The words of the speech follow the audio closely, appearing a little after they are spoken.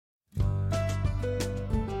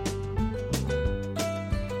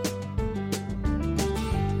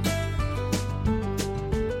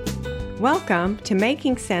Welcome to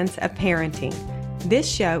Making Sense of Parenting. This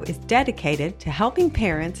show is dedicated to helping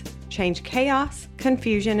parents change chaos,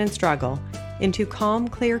 confusion, and struggle into calm,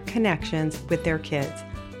 clear connections with their kids,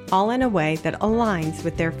 all in a way that aligns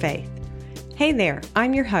with their faith. Hey there,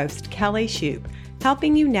 I'm your host, Kelly Shoup,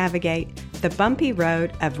 helping you navigate the bumpy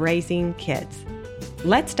road of raising kids.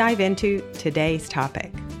 Let's dive into today's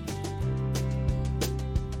topic.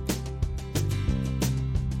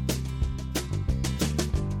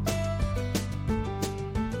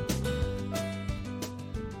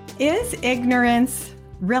 Is ignorance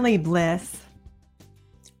really bliss?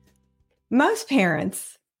 Most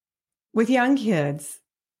parents with young kids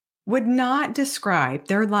would not describe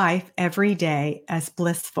their life every day as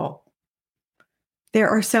blissful. There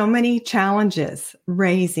are so many challenges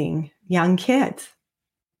raising young kids.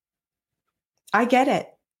 I get it.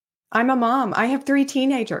 I'm a mom. I have 3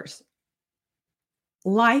 teenagers.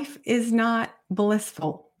 Life is not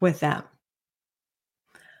blissful with them.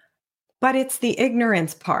 But it's the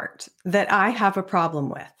ignorance part that I have a problem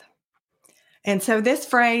with. And so this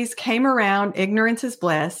phrase came around, ignorance is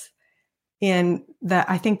bliss, in the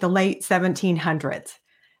late 1700s.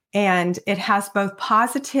 And it has both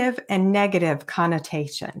positive and negative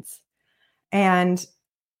connotations. And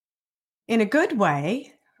in a good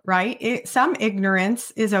way, right? Some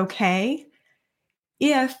ignorance is okay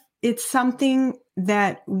if it's something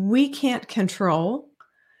that we can't control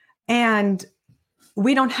and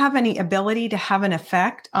we don't have any ability to have an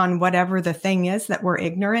effect on whatever the thing is that we're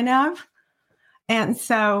ignorant of. And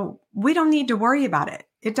so we don't need to worry about it.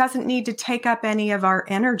 It doesn't need to take up any of our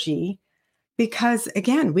energy because,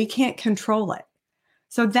 again, we can't control it.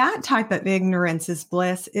 So that type of ignorance is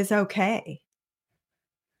bliss is okay.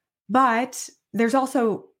 But there's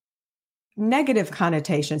also negative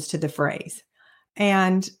connotations to the phrase.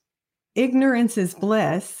 And ignorance is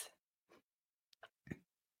bliss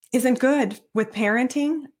isn't good with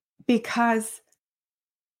parenting because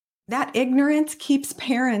that ignorance keeps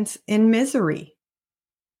parents in misery.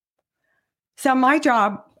 So my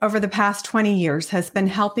job over the past 20 years has been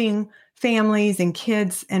helping families and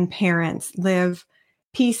kids and parents live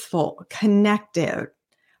peaceful, connected,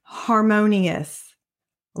 harmonious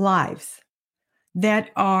lives that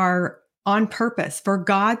are on purpose, for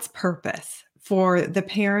God's purpose, for the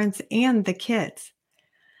parents and the kids.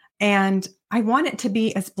 And I want it to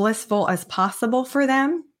be as blissful as possible for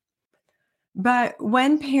them. But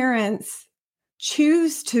when parents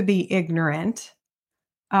choose to be ignorant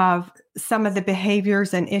of some of the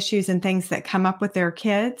behaviors and issues and things that come up with their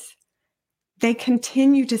kids, they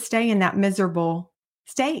continue to stay in that miserable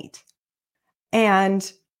state.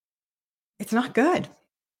 And it's not good.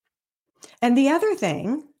 And the other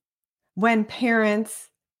thing, when parents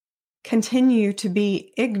continue to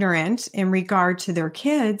be ignorant in regard to their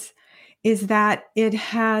kids, is that it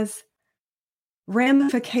has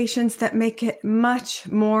ramifications that make it much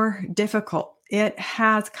more difficult. It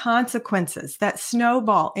has consequences that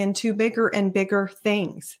snowball into bigger and bigger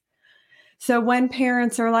things. So when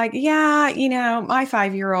parents are like, yeah, my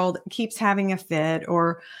 5-year-old keeps having a fit,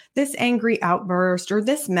 or this angry outburst, or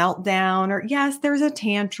this meltdown, or yes, there's a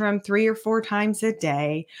tantrum 3 or 4 times a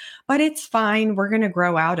day, but it's fine. We're going to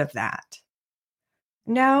grow out of that.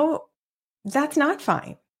 No, that's not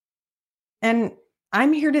fine. And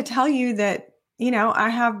I'm here to tell you that, I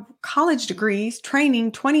have college degrees,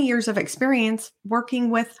 training, 20 years of experience working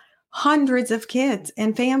with hundreds of kids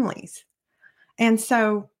and families. And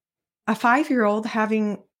so a 5-year-old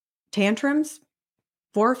having tantrums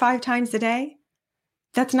 4 or 5 times a day,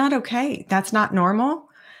 that's not okay. That's not normal.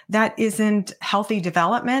 That isn't healthy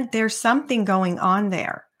development. There's something going on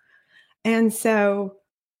there. And so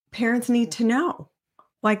parents need to know,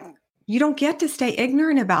 you don't get to stay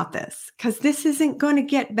ignorant about this because this isn't going to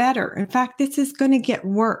get better. In fact, this is going to get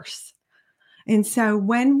worse. And so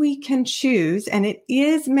when we can choose, and it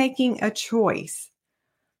is making a choice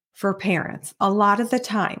for parents a lot of the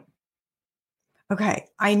time. Okay,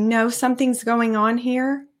 I know something's going on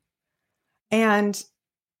here and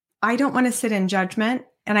I don't want to sit in judgment.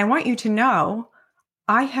 And I want you to know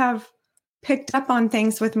I have picked up on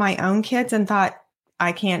things with my own kids and thought,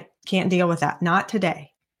 I can't deal with that. Not today.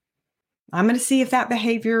 I'm going to see if that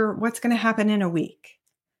behavior, what's going to happen in a week.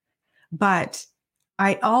 But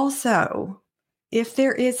I also, if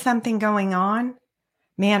there is something going on,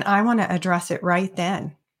 man, I want to address it right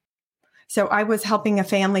then. So I was helping a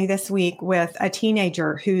family this week with a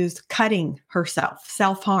teenager who's cutting herself,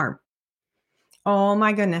 self-harm. Oh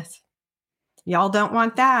my goodness. Y'all don't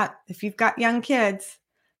want that. If you've got young kids,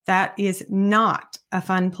 that is not a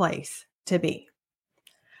fun place to be.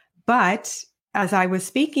 But as I was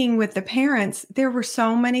speaking with the parents, there were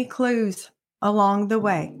so many clues along the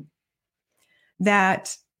way.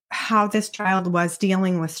 that how this child was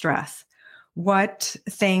dealing with stress, what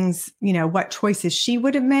things, what choices she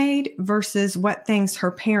would have made versus what things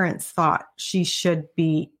her parents thought she should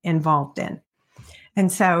be involved in.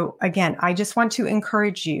 And so, again, I just want to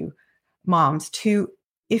encourage you, moms, to,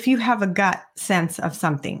 if you have a gut sense of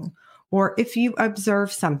something, or if you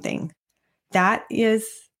observe something, that is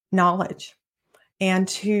knowledge. And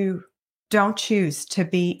to don't choose to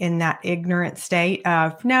be in that ignorant state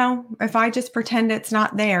of, no, if I just pretend it's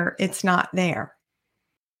not there, it's not there.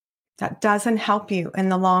 That doesn't help you in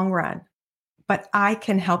the long run, but I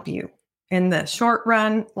can help you in the short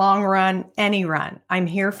run, long run, any run. I'm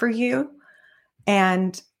here for you.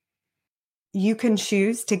 And you can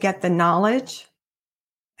choose to get the knowledge.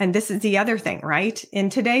 And this is the other thing, right? In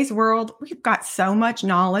today's world, we've got so much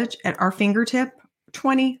knowledge at our fingertip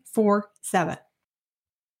 24/7.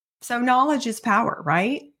 So knowledge is power,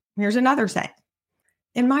 right? Here's another saying.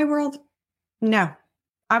 In my world, no.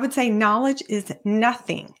 I would say knowledge is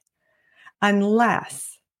nothing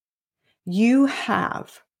unless you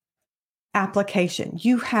have application,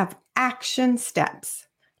 you have action steps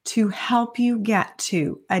to help you get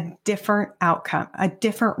to a different outcome, a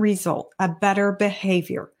different result, a better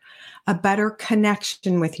behavior, a better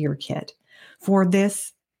connection with your kid. For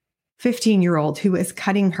this 15-year-old who is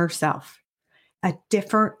cutting herself, a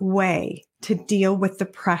different way to deal with the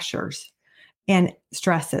pressures and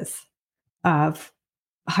stresses of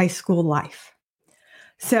high school life.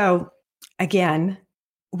 So again,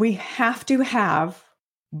 we have to have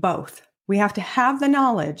both. We have to have the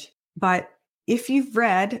knowledge, but if you've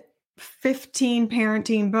read 15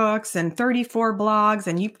 parenting books and 34 blogs,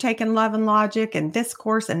 and you've taken Love and Logic and this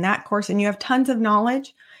course and that course, and you have tons of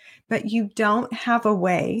knowledge, but you don't have a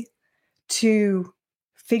way to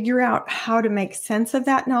figure out how to make sense of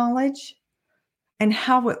that knowledge and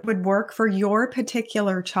how it would work for your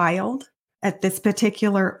particular child at this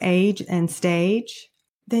particular age and stage,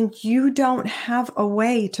 then you don't have a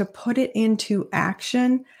way to put it into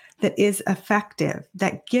action that is effective,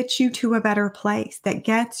 that gets you to a better place, that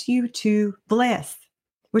gets you to bliss,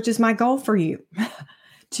 which is my goal for you,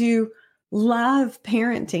 to love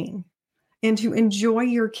parenting and to enjoy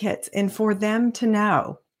your kids and for them to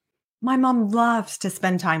know, my mom loves to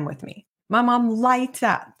spend time with me. My mom lights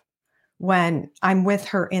up when I'm with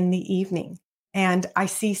her in the evening. And I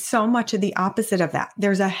see so much of the opposite of that.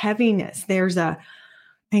 There's a heaviness, there's a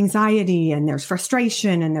anxiety, and there's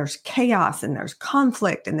frustration, and there's chaos, and there's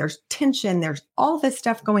conflict, and there's tension. There's all this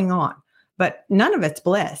stuff going on, but none of it's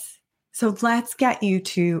bliss. So let's get you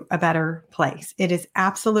to a better place. It is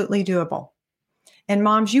absolutely doable. And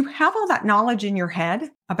moms, you have all that knowledge in your head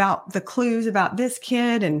about the clues about this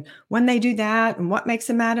kid and when they do that and what makes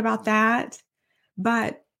them mad about that.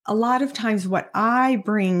 But a lot of times what I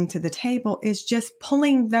bring to the table is just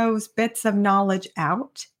pulling those bits of knowledge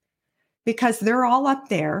out, because they're all up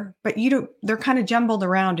there, but they're kind of jumbled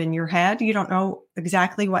around in your head. You don't know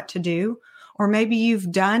exactly what to do. Or maybe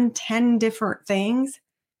you've done 10 different things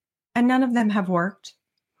and none of them have worked,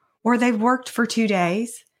 or they've worked for 2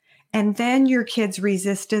 days. And then your kids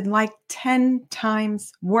resisted like 10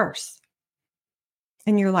 times worse.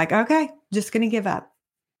 And you're like, okay, just going to give up.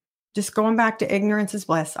 Just going back to ignorance is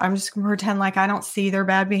bliss. I'm just going to pretend like I don't see their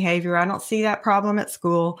bad behavior. I don't see that problem at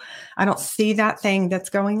school. I don't see that thing that's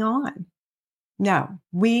going on. No,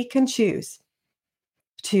 we can choose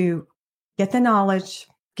to get the knowledge,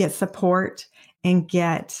 get support, and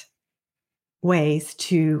get ways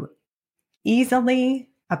to easily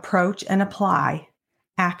approach and apply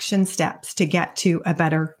action steps to get to a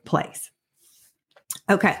better place.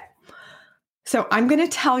 Okay. So I'm going to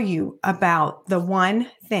tell you about the one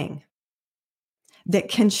thing that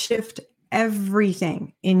can shift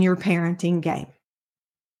everything in your parenting game.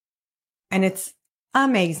 And it's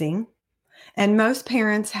amazing. And most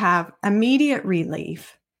parents have immediate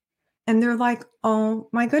relief. And they're like, oh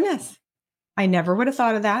my goodness, I never would have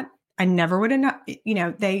thought of that. I never would have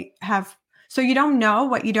known, they have, so you don't know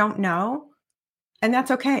what you don't know. And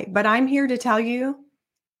that's okay. But I'm here to tell you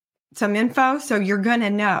some info, so you're going to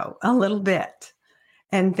know a little bit.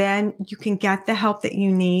 And then you can get the help that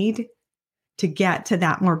you need to get to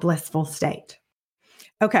that more blissful state.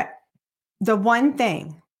 Okay. The one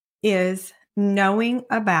thing is knowing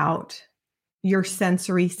about your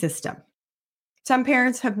sensory system. Some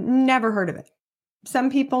parents have never heard of it.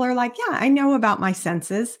 Some people are like, yeah, I know about my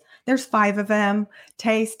senses. There's 5 of them: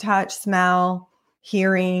 taste, touch, smell,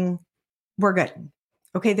 hearing. We're good.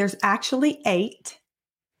 Okay. There's actually 8.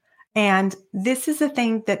 And this is a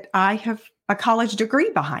thing that I have a college degree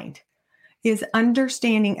behind, is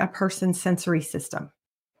understanding a person's sensory system.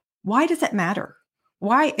 Why does it matter?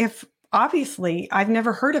 Why, if obviously I've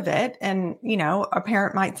never heard of it. And, a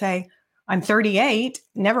parent might say, I'm 38,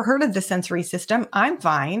 never heard of the sensory system. I'm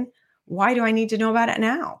fine. Why do I need to know about it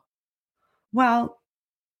now? Well,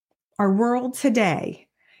 our world today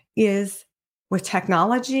is with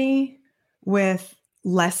technology, with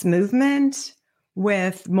less movement,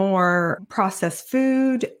 with more processed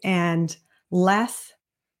food and less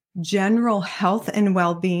general health and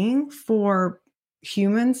well-being for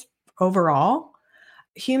humans overall.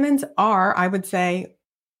 Humans are, I would say,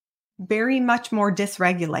 very much more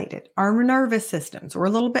dysregulated. Our nervous systems, we're a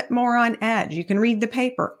little bit more on edge. You can read the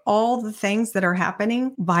paper, all the things that are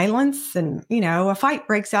happening, violence, and, a fight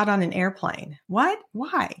breaks out on an airplane. What?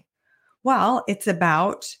 Why? Well, it's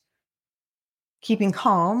about keeping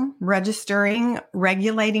calm, registering,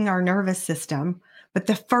 regulating our nervous system. But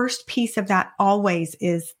the first piece of that always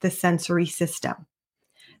is the sensory system.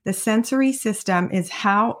 The sensory system is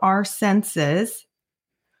how our senses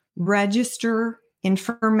register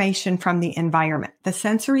information from the environment. The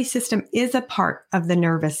sensory system is a part of the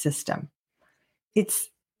nervous system. It's,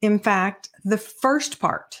 in fact, the first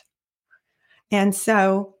part. And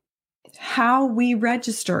so how we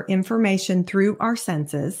register information through our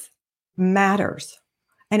senses matters.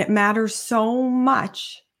 And it matters so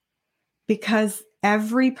much because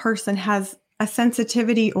every person has a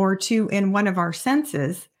sensitivity or two in one of our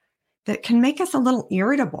senses that can make us a little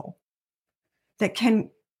irritable, that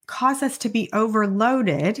can cause us to be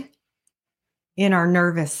overloaded in our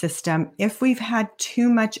nervous system if we've had too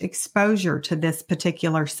much exposure to this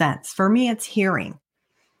particular sense. For me, it's hearing.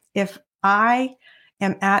 If I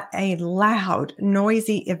am at a loud,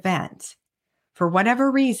 noisy event, for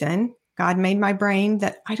whatever reason, God made my brain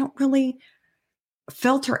that I don't really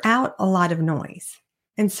filter out a lot of noise.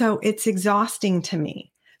 And so it's exhausting to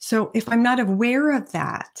me. So if I'm not aware of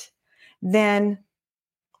that, then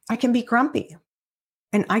I can be grumpy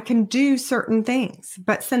and I can do certain things.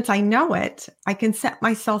 But since I know it, I can set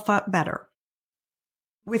myself up better.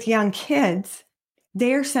 With young kids,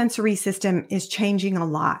 their sensory system is changing a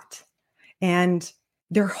lot. And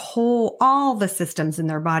all the systems in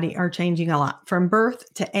their body are changing a lot. From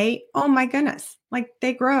birth to 8, oh my goodness, like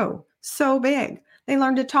they grow so big. They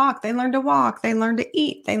learn to talk, they learn to walk, they learn to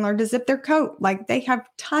eat, they learn to zip their coat. Like they have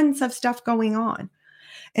tons of stuff going on.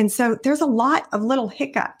 And so there's a lot of little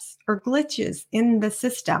hiccups or glitches in the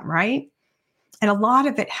system, right? And a lot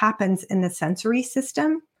of it happens in the sensory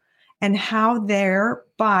system and how their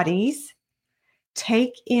bodies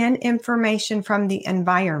take in information from the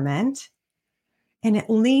environment. And it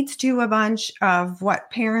leads to a bunch of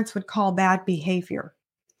what parents would call bad behavior.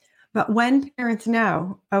 But when parents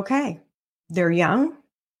know, okay, they're young,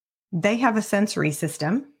 they have a sensory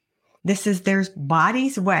system. This is their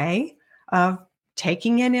body's way of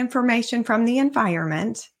taking in information from the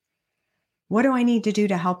environment. What do I need to do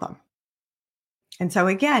to help them? And so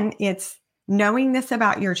again, it's knowing this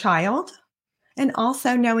about your child and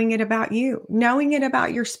also knowing it about you, knowing it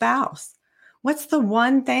about your spouse. What's the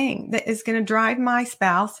one thing that is going to drive my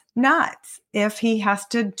spouse nuts if he has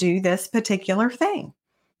to do this particular thing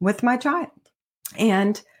with my child?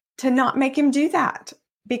 And to not make him do that,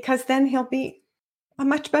 because then he'll be a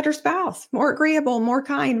much better spouse, more agreeable, more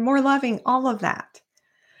kind, more loving, all of that.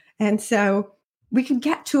 And so we can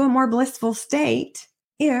get to a more blissful state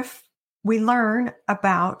if we learn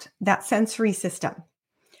about that sensory system.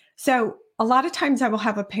 So a lot of times I will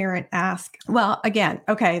have a parent ask, well, again,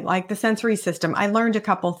 okay, like the sensory system, I learned a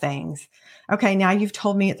couple things. Okay, now you've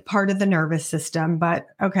told me it's part of the nervous system, but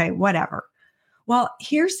okay, whatever. Well,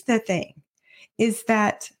 here's the thing, is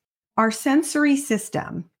that our sensory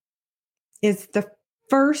system is the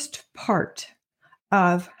first part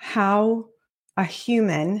of how a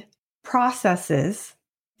human processes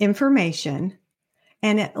information,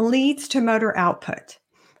 and it leads to motor output.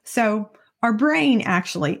 So our brain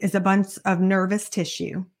actually is a bunch of nervous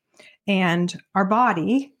tissue, and our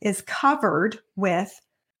body is covered with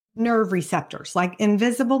nerve receptors, like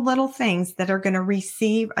invisible little things that are going to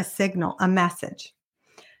receive a signal, a message.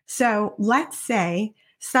 So let's say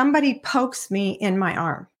somebody pokes me in my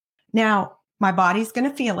arm. Now, my body's going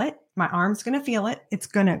to feel it. My arm's going to feel it. It's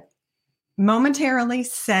going to momentarily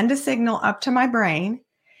send a signal up to my brain,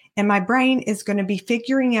 and my brain is going to be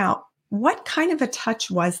figuring out what kind of a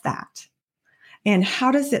touch was that? And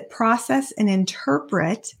how does it process and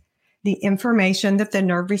interpret the information that the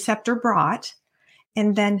nerve receptor brought?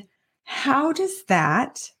 And then how does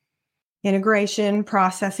that integration,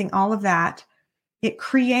 processing, all of that, it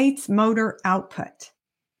creates motor output.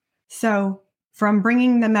 So from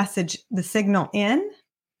bringing the message, the signal in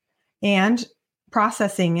and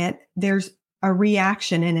processing it, there's a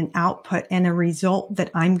reaction and an output and a result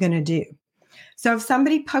that I'm going to do. So if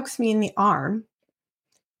somebody pokes me in the arm,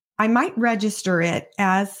 I might register it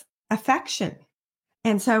as affection.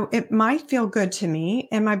 And so it might feel good to me.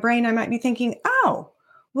 In my brain, I might be thinking, oh,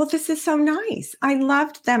 well, this is so nice. I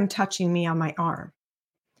loved them touching me on my arm.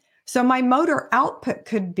 So my motor output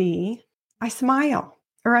could be I smile,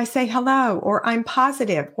 or I say hello, or I'm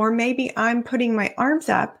positive, or maybe I'm putting my arms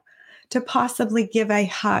up to possibly give a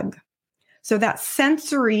hug. So that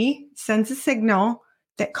sensory sends a signal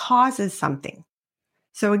that causes something.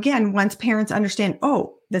 So again, once parents understand,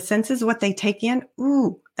 oh, the sense is what they take in.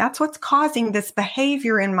 Ooh, that's what's causing this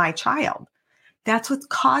behavior in my child. That's what's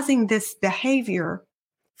causing this behavior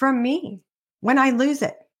from me when I lose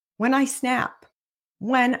it, when I snap,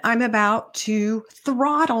 when I'm about to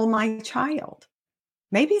throttle my child.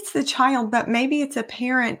 Maybe it's the child, but maybe it's a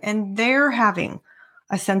parent and they're having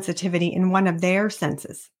a sensitivity in one of their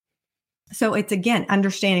senses. So it's again,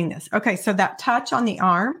 understanding this. Okay, so that touch on the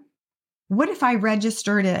arm, what if I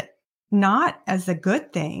registered it not as a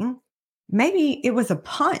good thing? Maybe it was a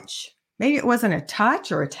punch. Maybe it wasn't a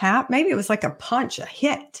touch or a tap. Maybe it was like a punch, a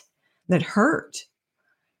hit that hurt.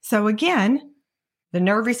 So again, the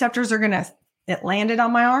nerve receptors are it landed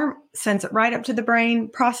on my arm, sends it right up to the brain,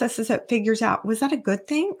 processes it, figures out, was that a good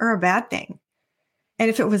thing or a bad thing? And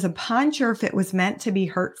if it was a punch or if it was meant to be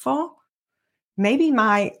hurtful, maybe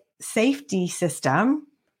my safety system,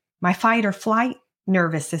 my fight or flight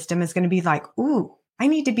nervous system is going to be like, ooh, I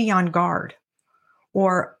need to be on guard.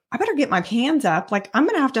 Or I better get my hands up. Like I'm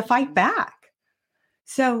going to have to fight back.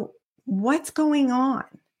 So what's going on?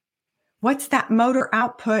 What's that motor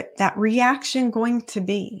output, that reaction going to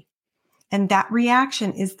be? And that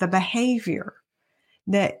reaction is the behavior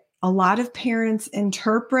that a lot of parents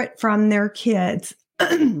interpret from their kids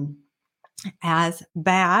as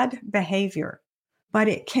bad behavior. But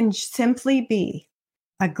it can simply be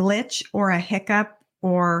a glitch or a hiccup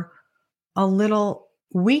or a little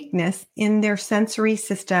weakness in their sensory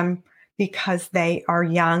system because they are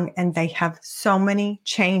young and they have so many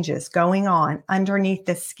changes going on underneath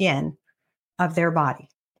the skin of their body.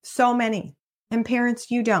 So many. And parents,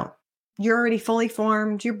 you don't. You're already fully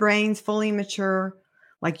formed. Your brain's fully mature.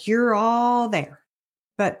 Like you're all there.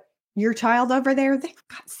 But your child over there, they've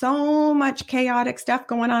got so much chaotic stuff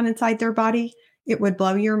going on inside their body. It would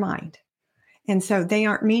blow your mind. And so they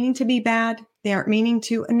aren't meaning to be bad. They aren't meaning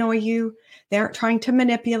to annoy you. They aren't trying to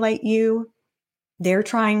manipulate you. They're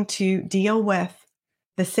trying to deal with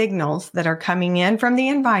the signals that are coming in from the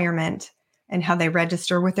environment and how they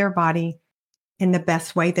register with their body in the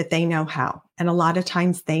best way that they know how. And a lot of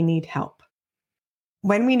times they need help.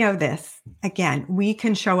 When we know this, again, we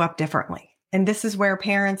can show up differently. And this is where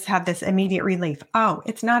parents have this immediate relief. Oh,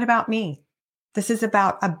 it's not about me. This is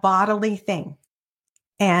about a bodily thing.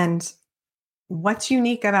 And what's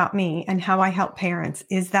unique about me and how I help parents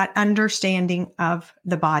is that understanding of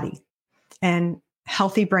the body and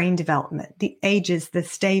healthy brain development, the ages, the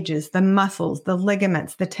stages, the muscles, the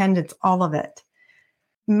ligaments, the tendons, all of it.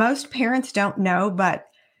 Most parents don't know, but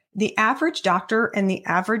the average doctor and the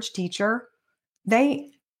average teacher,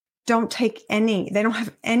 they don't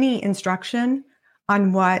have any instruction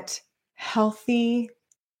on what healthy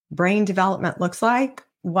brain development looks like,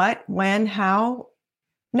 what, when, how,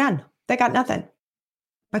 none. They got nothing.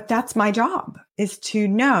 But that's my job, is to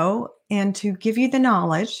know and to give you the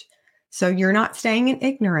knowledge so you're not staying in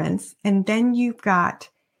ignorance. And then you've got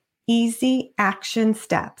easy action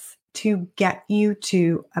steps to get you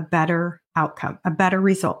to a better outcome, a better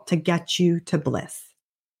result, to get you to bliss.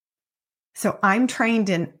 So I'm trained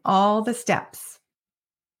in all the steps.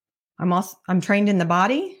 I'm trained in the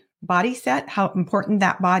body set, how important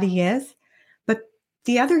that body is. But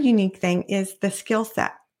the other unique thing is the skill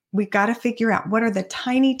set. We've got to figure out what are the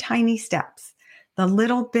tiny, tiny steps, the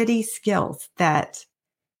little bitty skills that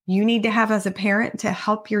you need to have as a parent to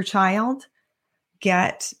help your child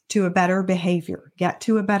get to a better behavior, get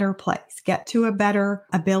to a better place, get to a better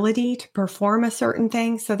ability to perform a certain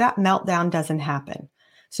thing so that meltdown doesn't happen.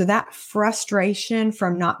 So that frustration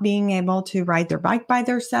from not being able to ride their bike by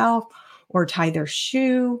themselves or tie their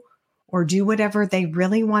shoe or do whatever they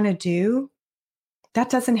really want to do, that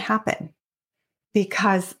doesn't happen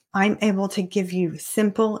because I'm able to give you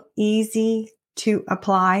simple, easy to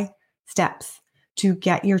apply steps to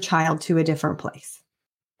get your child to a different place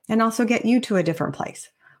and also get you to a different place.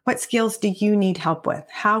 What skills do you need help with?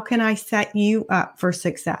 How can I set you up for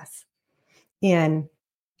success in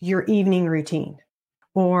your evening routine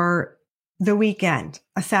or the weekend,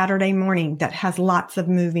 a Saturday morning that has lots of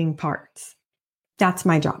moving parts? That's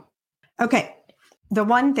my job. Okay. The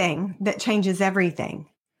one thing that changes everything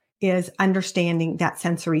is understanding that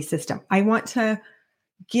sensory system. I want to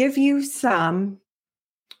give you some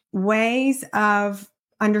ways of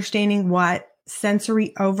understanding what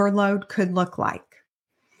sensory overload could look like.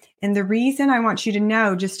 And the reason I want you to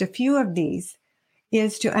know just a few of these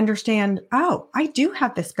is to understand, oh, I do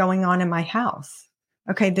have this going on in my house.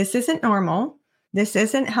 Okay, this isn't normal. This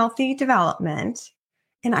isn't healthy development.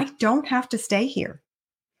 And I don't have to stay here.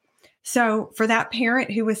 So for that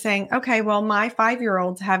parent who was saying, okay, well, my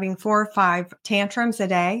 5-year-old's having 4 or 5 tantrums a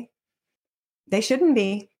day, they shouldn't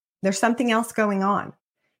be. There's something else going on.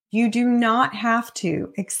 You do not have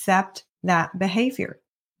to accept that behavior.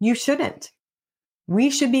 You shouldn't. We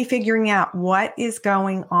should be figuring out what is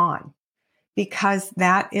going on, because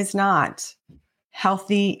that is not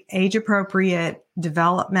healthy, age-appropriate,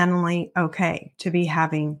 developmentally okay to be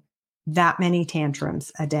having that many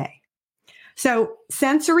tantrums a day. So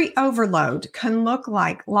sensory overload can look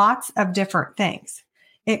like lots of different things.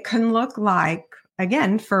 It can look like,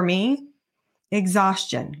 again, for me,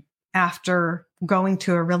 exhaustion after going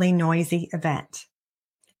to a really noisy event.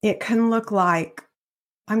 It can look like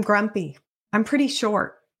I'm grumpy. I'm pretty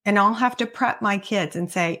short, and I'll have to prep my kids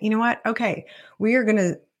and say, you know what? Okay, we are going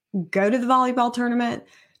to go to the volleyball tournament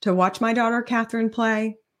to watch my daughter Catherine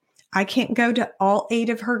play. I can't go to all 8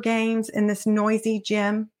 of her games in this noisy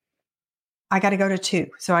gym. I got to go to 2.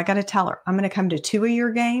 So I got to tell her, I'm going to come to 2 of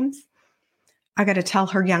your games. I got to tell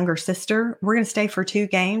her younger sister, we're going to stay for 2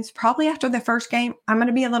 games. Probably after the first game, I'm going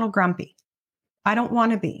to be a little grumpy. I don't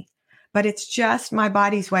want to be, but it's just my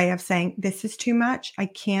body's way of saying, this is too much. I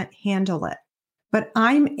can't handle it. But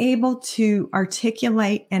I'm able to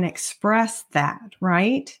articulate and express that,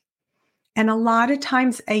 right? And a lot of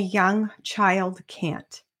times a young child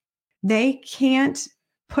can't. They can't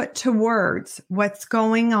put to words what's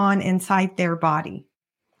going on inside their body,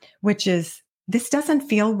 which is, this doesn't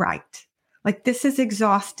feel right. Like, this is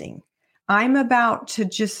exhausting. I'm about to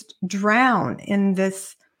just drown in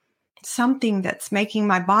this something that's making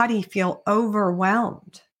my body feel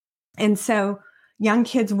overwhelmed. And so young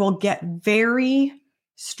kids will get very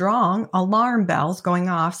strong alarm bells going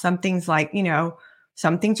off. Something's like,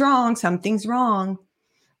 something's wrong.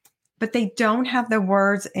 But they don't have the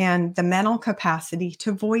words and the mental capacity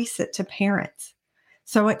to voice it to parents.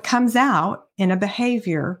 So it comes out in a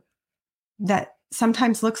behavior that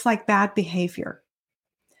sometimes looks like bad behavior.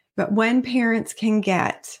 But when parents can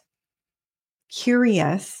get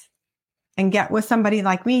curious and get with somebody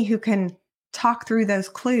like me who can talk through those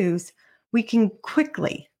clues, we can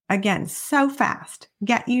quickly, again, so fast,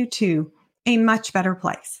 get you to a much better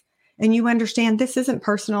place. And you understand this isn't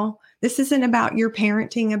personal. This isn't about your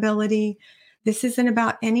parenting ability. This isn't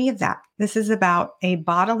about any of that. This is about a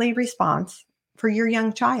bodily response for your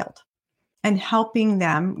young child and helping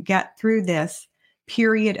them get through this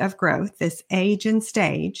period of growth, this age and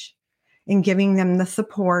stage, and giving them the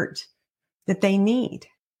support that they need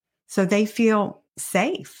so they feel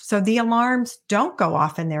safe, so the alarms don't go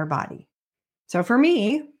off in their body. So for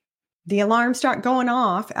me, the alarms start going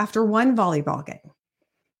off after 1 volleyball game,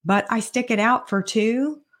 but I stick it out for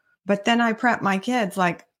 2. But then I prep my kids,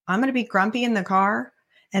 like, I'm going to be grumpy in the car.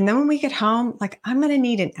 And then when we get home, like, I'm going to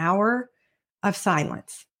need an hour of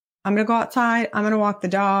silence. I'm going to go outside. I'm going to walk the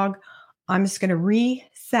dog. I'm just going to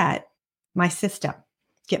reset my system,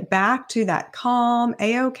 get back to that calm,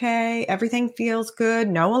 A-okay, everything feels good,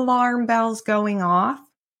 no alarm bells going off.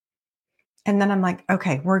 And then I'm like,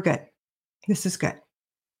 okay, we're good. This is good.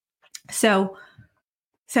 So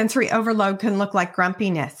sensory overload can look like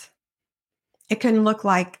grumpiness. It can look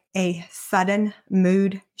like a sudden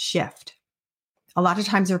mood shift. A lot of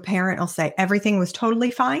times their parent will say, everything was totally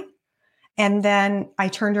fine. And then I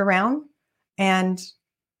turned around and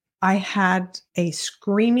I had a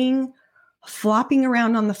screaming, flopping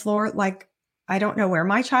around on the floor. Like, I don't know where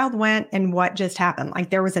my child went and what just happened. Like,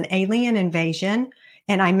 there was an alien invasion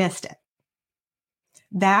and I missed it.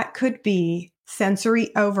 That could be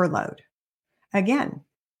sensory overload. Again,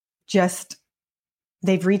 just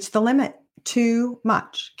they've reached the limit. Too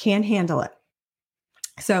much, can't handle it.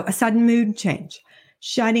 So a sudden mood change,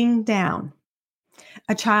 shutting down,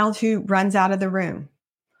 a child who runs out of the room,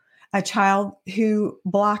 a child who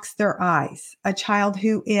blocks their eyes, a child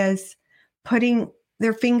who is putting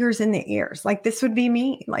their fingers in their ears. Like, this would be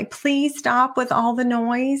me. Like, please stop with all the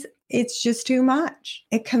noise. It's just too much.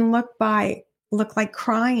 It can look like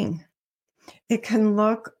crying. It can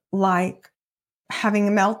look like having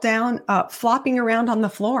a meltdown, flopping around on the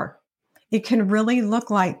floor. It can really look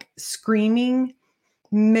like screaming,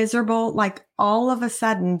 miserable, like all of a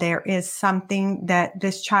sudden there is something that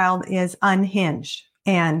this child is unhinged.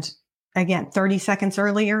 And again, 30 seconds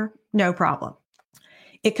earlier, no problem.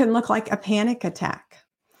 It can look like a panic attack.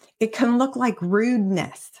 It can look like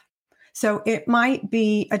rudeness. So it might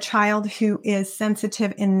be a child who is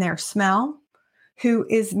sensitive in their smell, who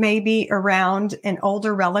is maybe around an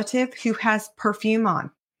older relative who has perfume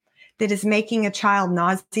on that is making a child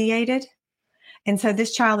nauseated. And so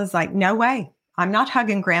this child is like, no way, I'm not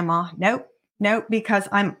hugging grandma. Nope, nope, because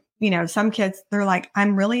some kids, they're like,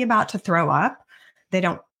 I'm really about to throw up. They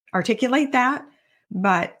don't articulate that,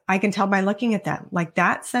 but I can tell by looking at them, like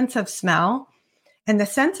that sense of smell. And the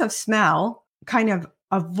sense of smell kind of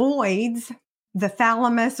avoids the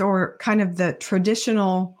thalamus or kind of the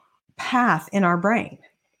traditional path in our brain.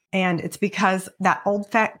 And it's because that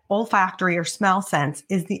olfactory or smell sense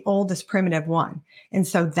is the oldest primitive one. And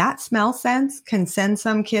so that smell sense can send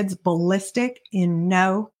some kids ballistic in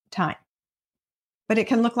no time. But it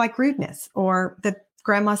can look like rudeness, or the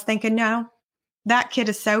grandma's thinking, no, that kid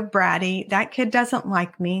is so bratty. That kid doesn't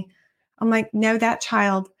like me. I'm like, no, that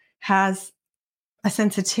child has a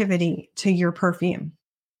sensitivity to your perfume.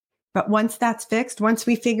 But once that's fixed, once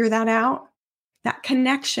we figure that out, that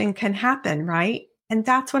connection can happen, right? And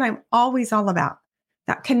that's what I'm always all about.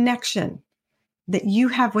 That connection that you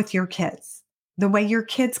have with your kids, the way your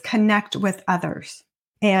kids connect with others.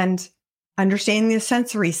 And understanding the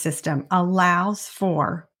sensory system allows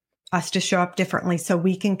for us to show up differently so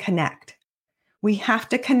we can connect. We have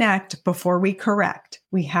to connect before we correct.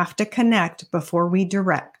 We have to connect before we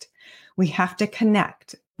direct. We have to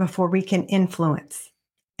connect before we can influence.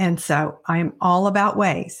 And so I'm all about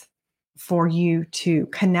ways for you to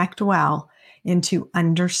connect well and to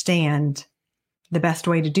understand the best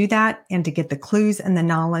way to do that and to get the clues and the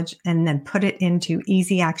knowledge and then put it into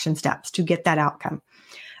easy action steps to get that outcome.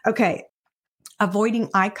 Okay. Avoiding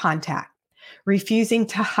eye contact, refusing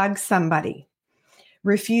to hug somebody,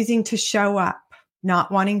 refusing to show up,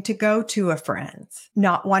 not wanting to go to a friend's,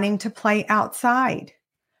 not wanting to play outside,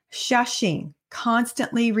 shushing,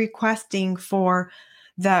 constantly requesting for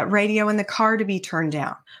the radio in the car to be turned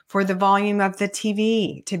down, for the volume of the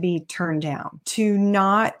TV to be turned down, to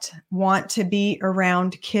not want to be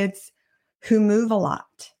around kids who move a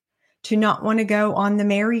lot, to not want to go on the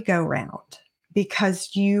merry-go-round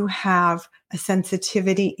because you have a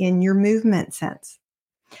sensitivity in your movement sense.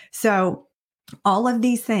 So all of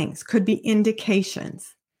these things could be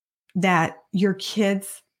indications that your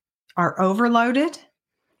kids are overloaded,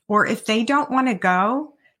 or if they don't want to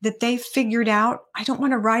go, that they've figured out, I don't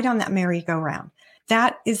want to ride on that merry-go-round.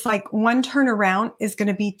 That is like one turn around is going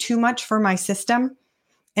to be too much for my system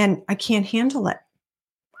and I can't handle it.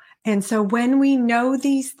 And so when we know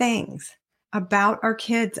these things about our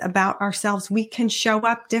kids, about ourselves, we can show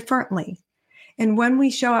up differently. And when we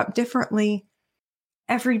show up differently,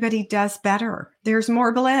 everybody does better. There's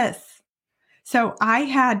more bliss. So I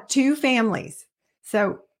had two families.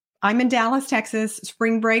 So I'm in Dallas, Texas.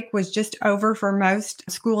 Spring break was just over for most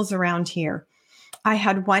schools around here. I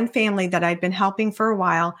had one family that I'd been helping for a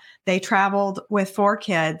while. They traveled with 4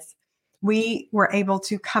 kids. We were able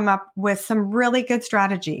to come up with some really good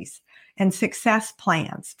strategies and success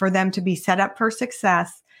plans for them to be set up for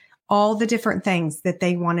success, all the different things that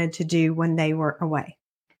they wanted to do when they were away.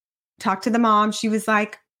 Talked to the mom. She was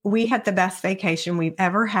like, we had the best vacation we've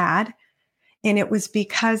ever had. And it was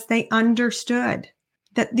because they understood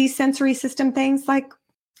that these sensory system things, like,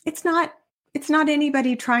 it's not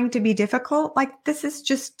anybody trying to be difficult. Like, this is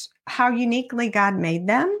just how uniquely God made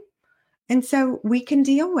them. And so we can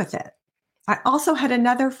deal with it. I also had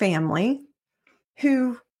another family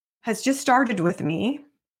who has just started with me,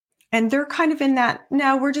 and they're kind of in that,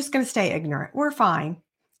 no, we're just going to stay ignorant. We're fine.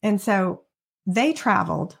 And so they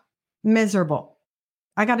traveled miserable.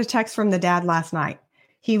 I got a text from the dad last night.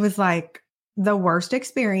 He was like, the worst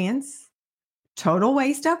experience, total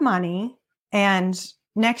waste of money. And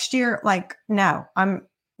next year, like, no,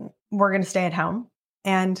 we're going to stay at home.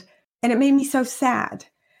 And it made me so sad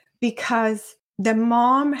because the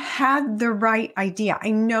mom had the right idea.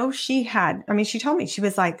 I know she had. I mean, she told me, she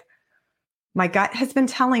was like, my gut has been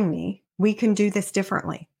telling me we can do this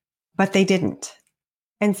differently, but they didn't.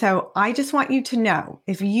 And so I just want you to know,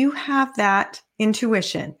 if you have that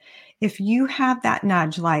intuition, if you have that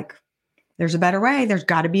nudge, like, there's a better way, there's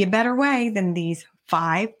got to be a better way than these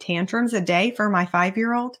 5 tantrums a day for my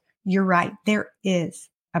 5-year-old, you're right. There is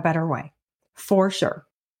a better way, for sure.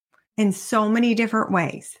 In so many different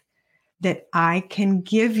ways that I can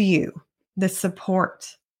give you the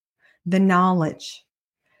support, the knowledge,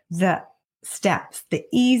 the steps, the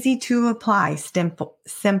easy to apply,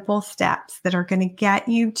 simple steps that are going to get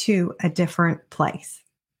you to a different place.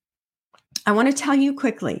 I want to tell you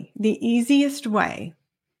quickly the easiest way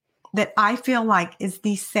that I feel like is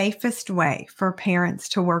the safest way for parents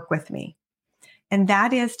to work with me. And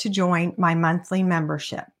that is to join my monthly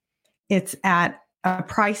membership. It's at a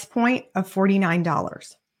price point of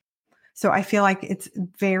 $49. So I feel like it's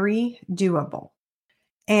very doable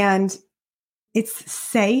and it's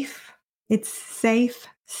safe. It's safe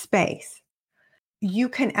space. You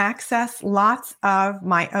can access lots of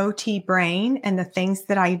my OT brain and the things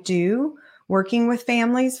that I do working with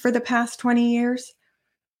families for the past 20 years.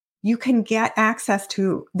 You can get access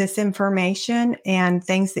to this information and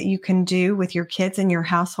things that you can do with your kids in your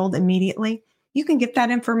household immediately. You can get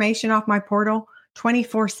that information off my portal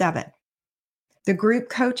 24/7. The group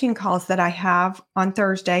coaching calls that I have on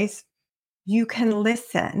Thursdays, you can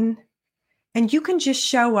listen and you can just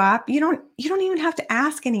show up. You don't even have to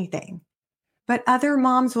ask anything. But other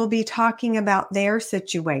moms will be talking about their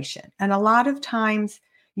situation. And a lot of times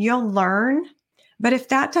you'll learn. But if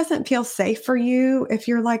that doesn't feel safe for you, if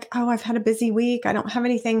you're like, oh, I've had a busy week, I don't have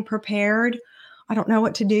anything prepared, I don't know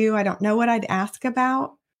what to do, I don't know what I'd ask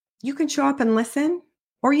about, you can show up and listen,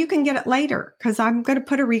 or you can get it later because I'm going to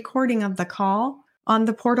put a recording of the call on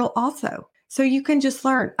the portal also. So you can just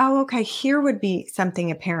learn, oh, okay, here would be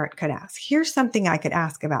something a parent could ask. Here's something I could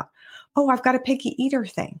ask about. Oh, I've got a picky eater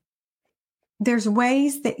thing. There's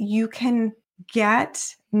ways that you can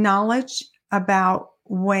get knowledge about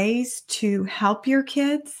ways to help your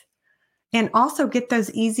kids and also get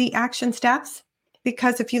those easy action steps.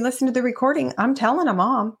 Because if you listen to the recording, I'm telling a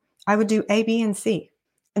mom I would do A, B, and C.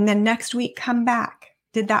 And then next week, come back.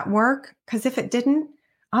 Did that work? Because if it didn't,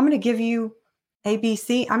 I'm going to give you A, B,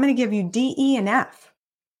 C. I'm going to give you D, E, and F.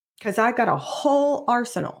 Because I've got a whole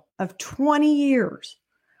arsenal of 20 years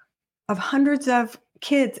of hundreds of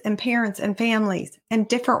kids and parents and families and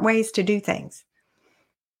different ways to do things.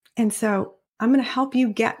 And so I'm going to help you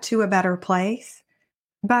get to a better place,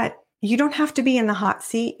 but you don't have to be in the hot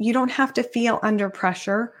seat. You don't have to feel under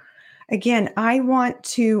pressure. Again, I want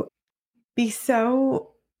to be so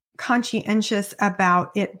conscientious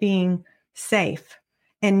about it being safe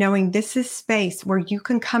and knowing this is space where you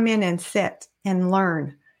can come in and sit and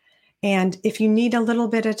learn. And if you need a little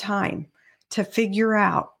bit of time to figure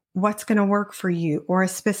out what's going to work for you or a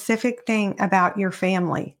specific thing about your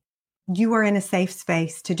family, you are in a safe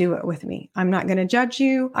space to do it with me. I'm not going to judge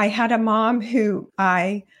you. I had a mom who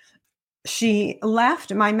she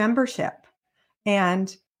left my membership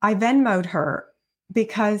and I Venmo'd her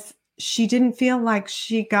because she didn't feel like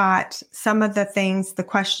she got some of the things, the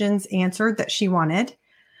questions answered that she wanted.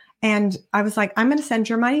 And I was like, I'm going to send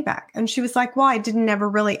your money back. And she was like, well, I didn't ever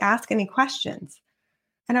really ask any questions.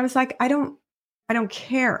 And I was like, I don't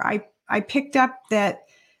care. I picked up that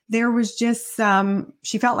there was just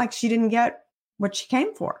she felt like she didn't get what she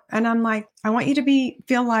came for. And I'm like, I want you to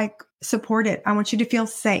feel like supported. I want you to feel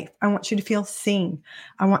safe. I want you to feel seen.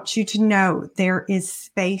 I want you to know there is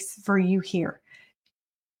space for you here.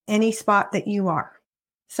 Any spot that you are.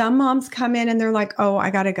 Some moms come in and they're like, oh, I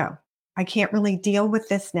got to go. I can't really deal with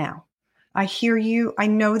this now. I hear you. I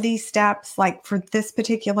know these steps. Like for this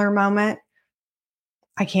particular moment,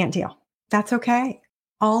 I can't deal. That's okay.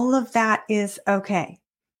 All of that is okay.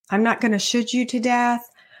 I'm not going to should you to death.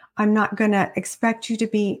 I'm not going to expect you to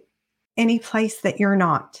be any place that you're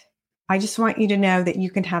not. I just want you to know that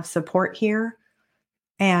you can have support here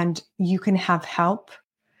and you can have help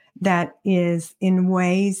that is in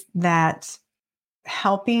ways that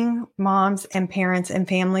helping moms and parents and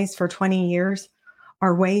families for 20 years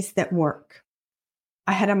are ways that work.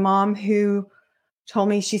 I had a mom who told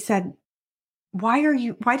me, she said, why do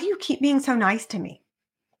you keep being so nice to me?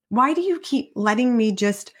 Why do you keep letting me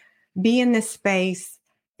just be in this space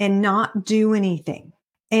and not do anything?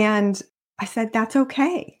 And I said, that's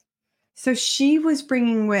okay. So she was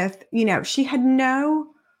bringing with, she had no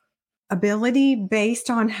ability based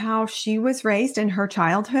on how she was raised in her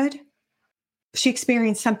childhood. She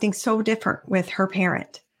experienced something so different with her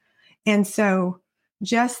parent. And so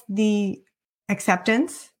just the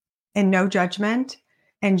acceptance and no judgment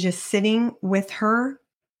and just sitting with her,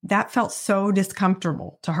 that felt so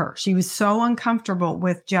discomfortable to her. She was so uncomfortable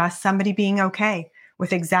with just somebody being okay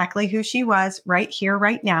with exactly who she was right here,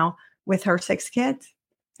 right now with her 6 kids.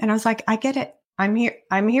 And I was like, I get it. I'm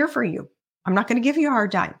here for you. I'm not going to give you a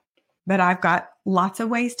hard time, but I've got lots of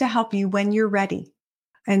ways to help you when you're ready.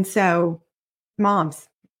 And so moms,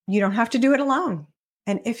 you don't have to do it alone.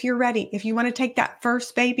 And if you're ready, if you want to take that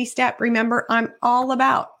first baby step, remember,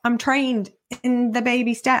 I'm trained in the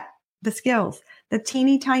baby step, the skills, the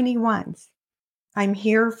teeny tiny ones. I'm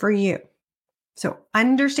here for you. So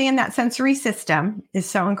understand that sensory system is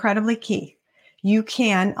so incredibly key. You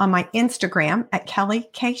can, on my Instagram at Kelly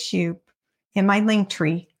K. Shoup, in my link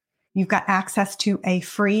tree, you've got access to a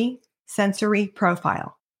free sensory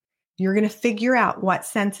profile. You're going to figure out what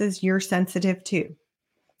senses you're sensitive to.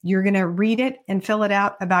 You're going to read it and fill it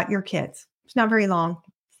out about your kids. It's not very long.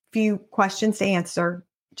 Few questions to answer.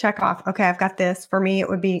 Check off. Okay, I've got this. For me, it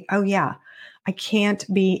would be, oh yeah, I can't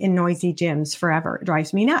be in noisy gyms forever. It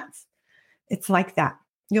drives me nuts. It's like that.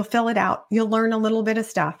 You'll fill it out. You'll learn a little bit of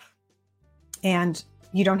stuff. And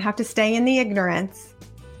you don't have to stay in the ignorance.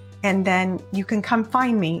 And then you can come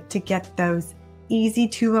find me to get those easy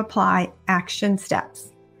to apply action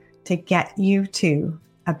steps to get you to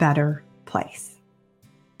a better place.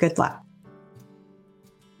 Good luck.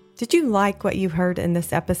 Did you like what you heard in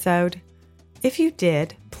this episode? If you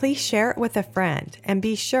did, please share it with a friend and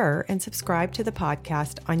be sure and subscribe to the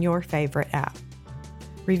podcast on your favorite app.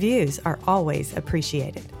 Reviews are always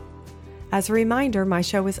appreciated. As a reminder, my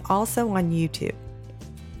show is also on YouTube.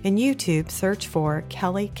 In YouTube, search for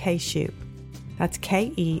Kelly K. Shoup. That's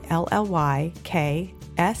KELLYKSHOUP.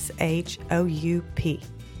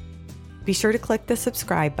 Be sure to click the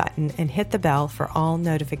subscribe button and hit the bell for all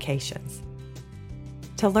notifications.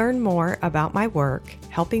 To learn more about my work,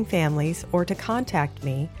 helping families, or to contact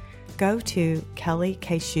me, go to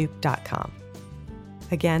kellyKShoup.com.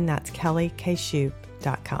 Again, that's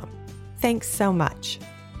kellyKShoup.com. Thanks so much.